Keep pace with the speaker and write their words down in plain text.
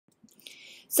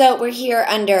So we're here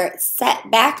under set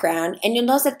background, and you'll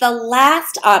notice that the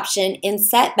last option in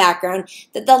set background,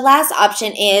 that the last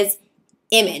option is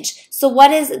image. So what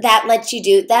does that let you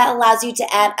do? That allows you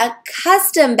to add a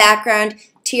custom background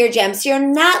to your gem. So you're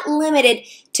not limited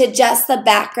to just the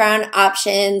background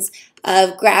options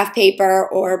of graph paper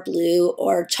or blue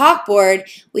or chalkboard.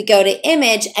 We go to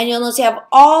image, and you'll notice you have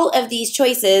all of these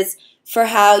choices for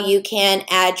how you can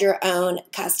add your own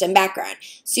custom background.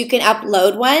 So you can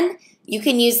upload one. You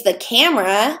can use the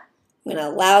camera. I'm going to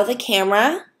allow the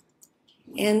camera.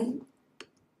 And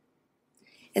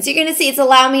so you're going to see it's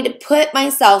allowing me to put my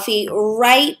selfie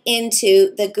right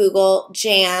into the Google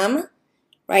Jam,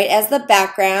 right as the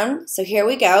background. So here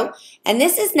we go. And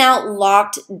this is now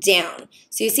locked down.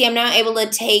 So you see I'm now able to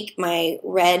take my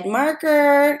red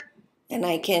marker and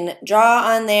I can draw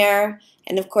on there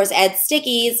and of course add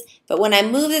stickies. But when I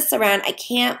move this around, I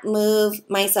can't move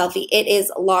my selfie. It is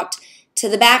locked to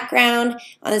the background.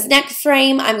 On this next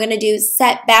frame, I'm going to do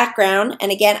set background. And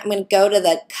again, I'm going to go to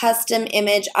the custom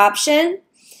image option.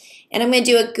 And I'm going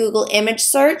to do a Google image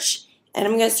search. And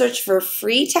I'm going to search for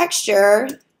free texture.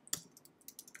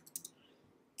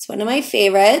 It's one of my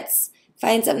favorites.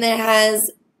 Find something that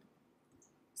has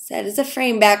set as a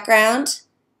frame background.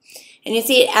 And you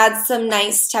see it adds some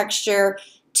nice texture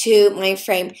to my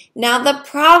frame. Now the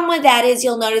problem with that is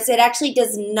you'll notice it actually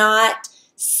does not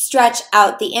stretch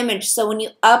out the image. So when you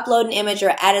upload an image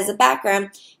or add as a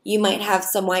background, you might have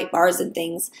some white bars and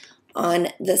things on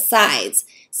the sides.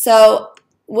 So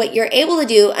what you're able to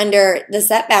do under the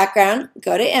set background,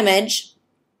 go to image,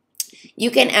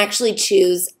 you can actually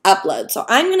choose upload. So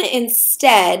I'm going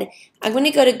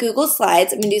to go to Google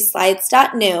Slides. I'm going to do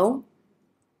slides.new.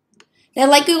 Now I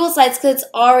like Google Slides because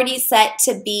it's already set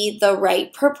to be the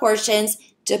right proportions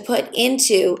to put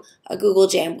into a Google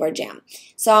Jamboard jam.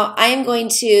 So I'm going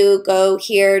to go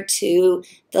here to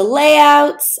the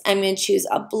layouts. I'm going to choose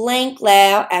a blank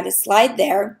layout, add a slide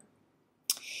there.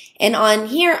 And on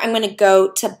here, I'm going to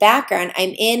go to background.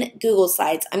 I'm in Google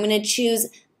Slides. I'm going to choose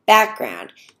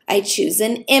background. I choose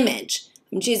an image.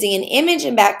 I'm choosing an image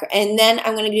and background. And then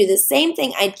I'm going to do the same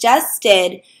thing I just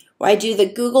did where I do the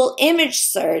Google image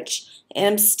search. And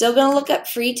I'm still going to look up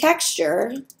free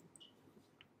texture.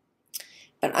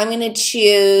 But I'm going to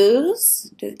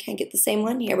choose, can I get the same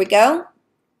one? Here we go.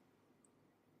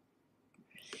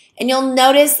 And you'll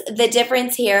notice the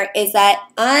difference here is that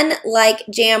unlike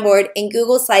Jamboard in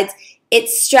Google Slides, it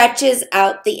stretches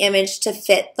out the image to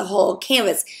fit the whole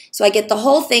canvas. So I get the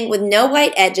whole thing with no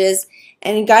white edges,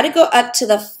 and you got to go up to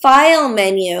the File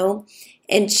menu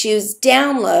and choose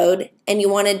Download, and you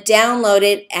want to download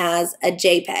it as a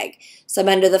JPEG. So I'm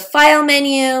under the File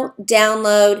menu,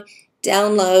 Download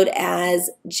as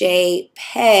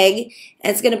JPEG,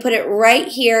 and it's going to put it right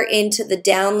here into the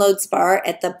downloads bar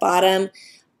at the bottom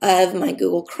of my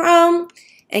Google Chrome.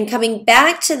 And coming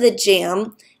back to the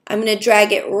jam, I'm going to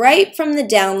drag it right from the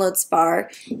downloads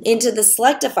bar into the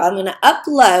select a file. I'm going to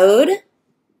upload,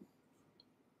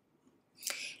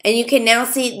 and you can now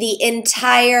see the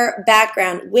entire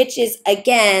background, which is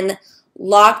again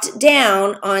locked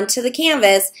down onto the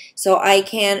canvas so I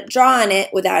can draw on it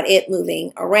without it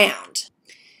moving around.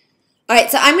 All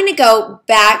right, so I'm going to go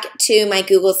back to my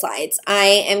Google Slides. I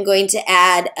am going to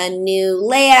add a new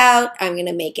layout. I'm going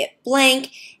to make it blank,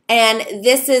 and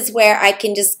this is where I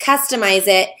can just customize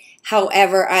it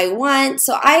however I want.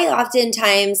 So I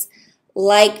oftentimes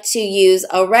like to use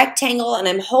a rectangle, and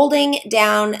I'm holding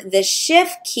down the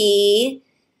Shift key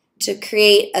to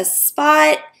create a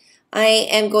spot. I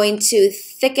am going to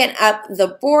thicken up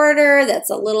the border. That's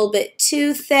a little bit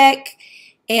too thick.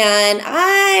 And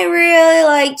I really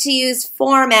like to use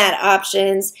format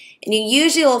options. And you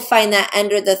usually will find that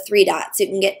under the three dots. You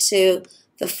can get to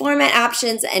the format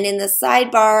options, and in the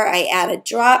sidebar, I add a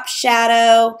drop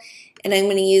shadow. And I'm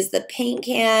going to use the paint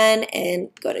can and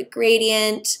go to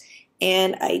gradient.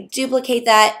 And I duplicate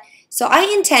that. So I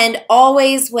intend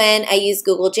always when I use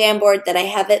Google Jamboard that I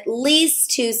have at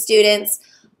least 2 students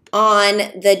on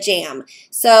the jam.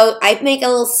 So I make a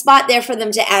little spot there for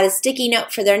them to add a sticky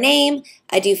note for their name.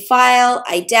 I do File,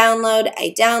 I download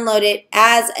it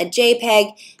as a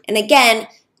JPEG, and again,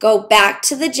 go back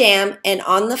to the jam, and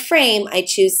on the frame, I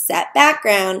choose Set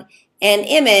Background and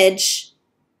Image,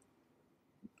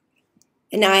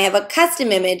 and now I have a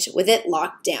custom image with it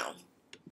locked down.